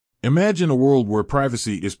Imagine a world where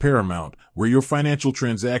privacy is paramount, where your financial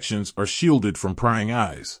transactions are shielded from prying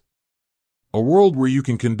eyes. A world where you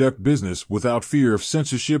can conduct business without fear of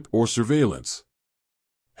censorship or surveillance.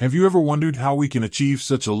 Have you ever wondered how we can achieve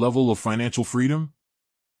such a level of financial freedom?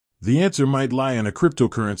 The answer might lie in a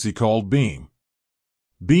cryptocurrency called Beam.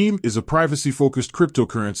 Beam is a privacy-focused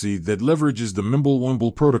cryptocurrency that leverages the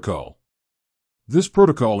Mimblewimble protocol. This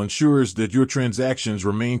protocol ensures that your transactions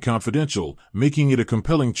remain confidential, making it a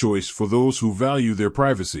compelling choice for those who value their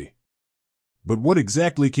privacy. But what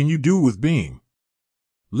exactly can you do with Beam?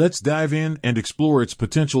 Let's dive in and explore its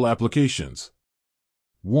potential applications.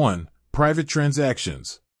 1. Private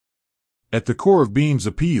transactions. At the core of Beam's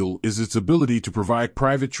appeal is its ability to provide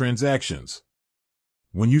private transactions.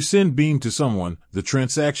 When you send Beam to someone, the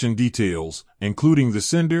transaction details, including the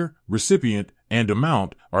sender, recipient, and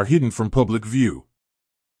amount, are hidden from public view.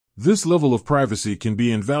 This level of privacy can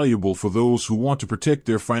be invaluable for those who want to protect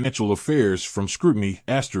their financial affairs from scrutiny.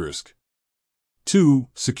 2.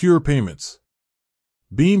 Secure payments.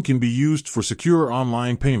 Beam can be used for secure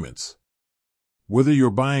online payments. Whether you're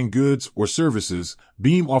buying goods or services,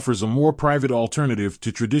 Beam offers a more private alternative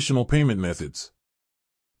to traditional payment methods.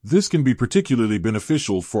 This can be particularly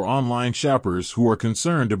beneficial for online shoppers who are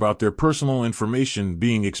concerned about their personal information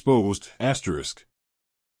being exposed.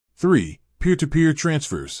 3. Peer-to-peer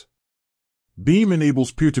transfers. Beam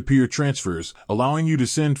enables peer-to-peer transfers, allowing you to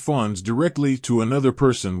send funds directly to another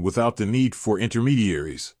person without the need for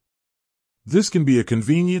intermediaries. This can be a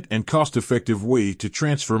convenient and cost-effective way to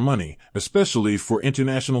transfer money, especially for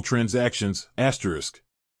international transactions.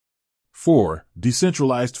 4.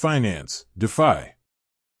 Decentralized finance, DeFi.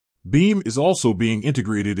 Beam is also being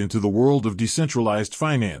integrated into the world of decentralized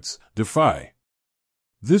finance, DeFi.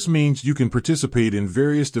 This means you can participate in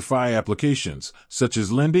various DeFi applications, such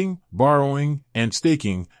as lending, borrowing, and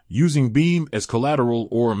staking, using Beam as collateral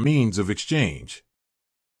or a means of exchange.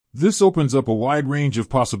 This opens up a wide range of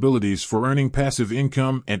possibilities for earning passive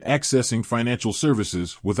income and accessing financial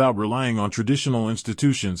services without relying on traditional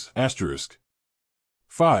institutions.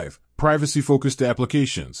 5. Privacy-focused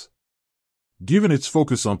applications. Given its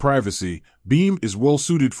focus on privacy, Beam is well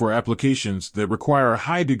suited for applications that require a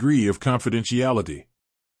high degree of confidentiality.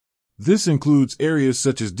 This includes areas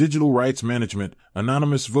such as digital rights management,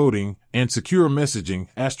 anonymous voting, and secure messaging.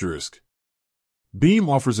 Beam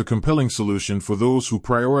offers a compelling solution for those who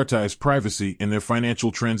prioritize privacy in their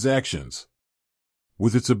financial transactions.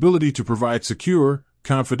 With its ability to provide secure,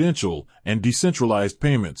 confidential, and decentralized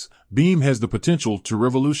payments, Beam has the potential to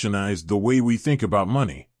revolutionize the way we think about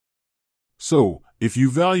money. So, if you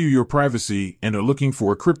value your privacy and are looking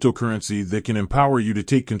for a cryptocurrency that can empower you to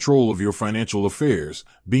take control of your financial affairs,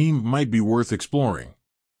 Beam might be worth exploring.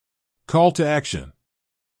 Call to action.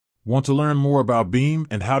 Want to learn more about Beam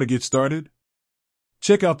and how to get started?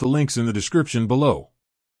 Check out the links in the description below.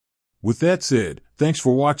 With that said, thanks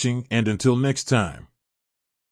for watching, and until next time.